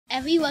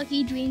Every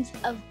rookie dreams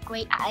of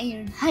great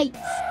iron heights.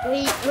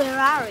 Great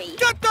Gridiron.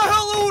 Get the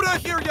hell out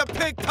of here, you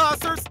pig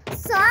tossers!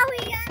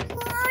 Sorry, I'm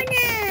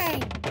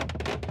morning.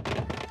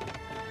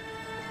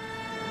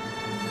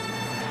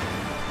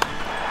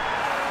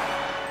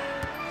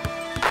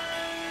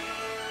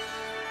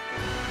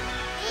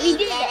 We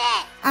did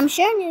it! I'm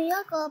sure New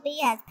York will be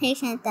as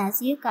patient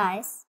as you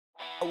guys.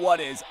 What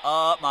is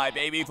up, my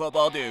baby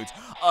football dudes?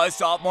 Us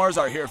sophomores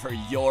are here for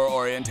your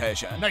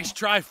orientation. Nice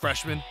try,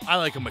 freshman. I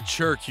like a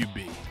mature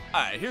QB.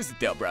 Alright, here's the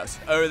deal, bros.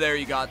 Over there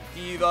you got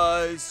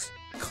divas,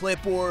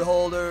 clipboard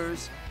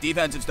holders,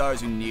 defensive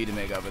stars who need to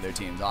make up for their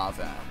team's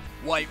offense,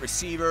 white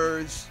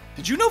receivers.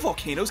 Did you know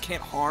volcanoes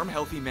can't harm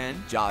healthy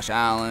men? Josh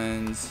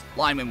Allen's.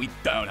 Linemen we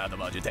don't have the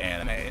budget to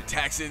animate.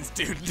 Texans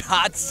do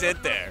not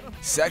sit there.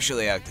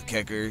 Sexually active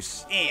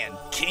kickers. And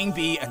King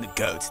Bee and the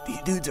Goats.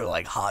 These dudes are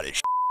like hot as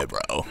shit,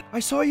 bro. I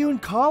saw you in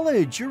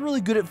college. You're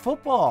really good at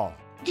football.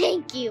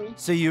 Thank you.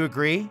 So you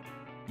agree?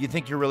 You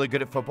think you're really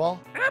good at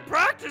football? In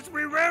practice,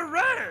 we wear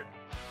red.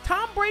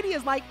 Tom Brady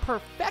is like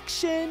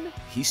perfection.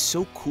 He's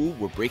so cool,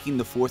 we're breaking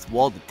the fourth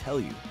wall to tell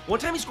you. One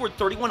time he scored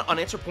 31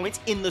 unanswered points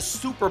in the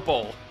Super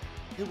Bowl.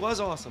 It was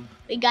awesome.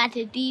 We got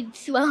to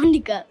dethrone the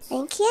Goats.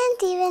 I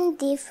can't even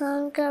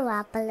dethrone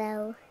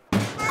Garoppolo.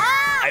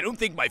 I don't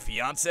think my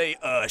fiance,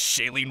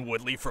 Shailene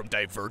Woodley from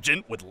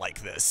Divergent would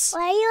like this.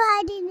 Why are you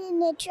hiding in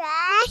the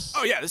trash?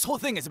 Oh yeah, this whole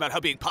thing is about how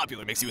being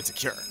popular makes you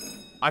insecure.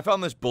 I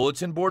found this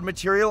bulletin board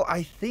material.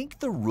 I think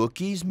the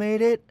rookies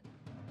made it.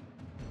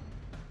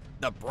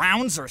 The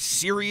Browns are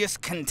serious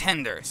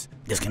contenders.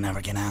 This can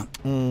never get out.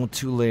 Oh,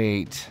 too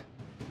late.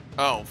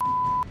 Oh,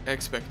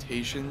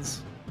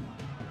 expectations.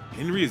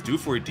 Henry is due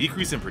for a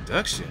decrease in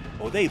production.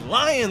 Oh, they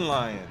lying.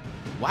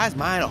 Why is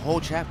mine a whole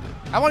chapter?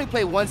 I've only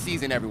played one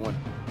season, everyone.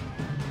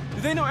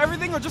 Do they know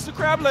everything or just the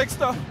crab leg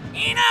stuff?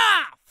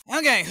 Enough!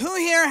 Okay, who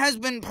here has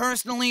been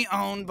personally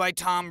owned by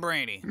Tom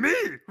Brady? Me,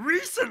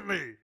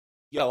 recently.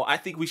 Yo, I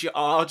think we should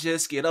all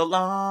just get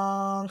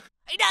along.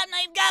 He doesn't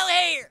even go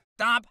here!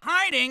 Stop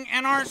hiding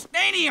in our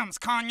stadiums,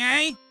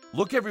 Kanye!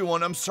 Look,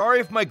 everyone, I'm sorry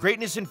if my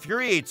greatness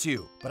infuriates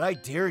you, but I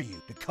dare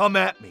you to come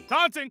at me.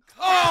 Taunting.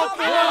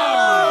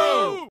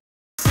 Oh,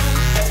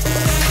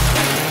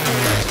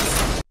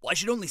 Why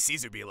should only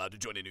Caesar be allowed to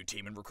join a new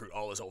team and recruit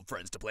all his old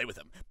friends to play with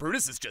him?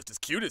 Brutus is just as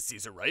cute as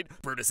Caesar, right?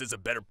 Brutus is a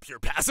better pure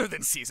passer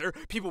than Caesar.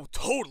 People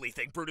totally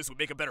think Brutus would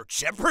make a better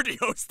Jeopardy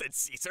host than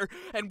Caesar.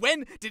 And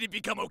when did it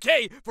become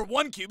okay for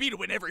one QB to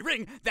win every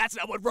ring? That's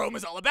not what Rome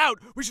is all about.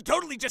 We should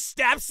totally just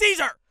stab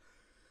Caesar!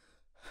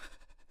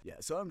 Yeah,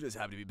 so I'm just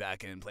happy to be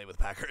back and playing with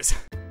Packers.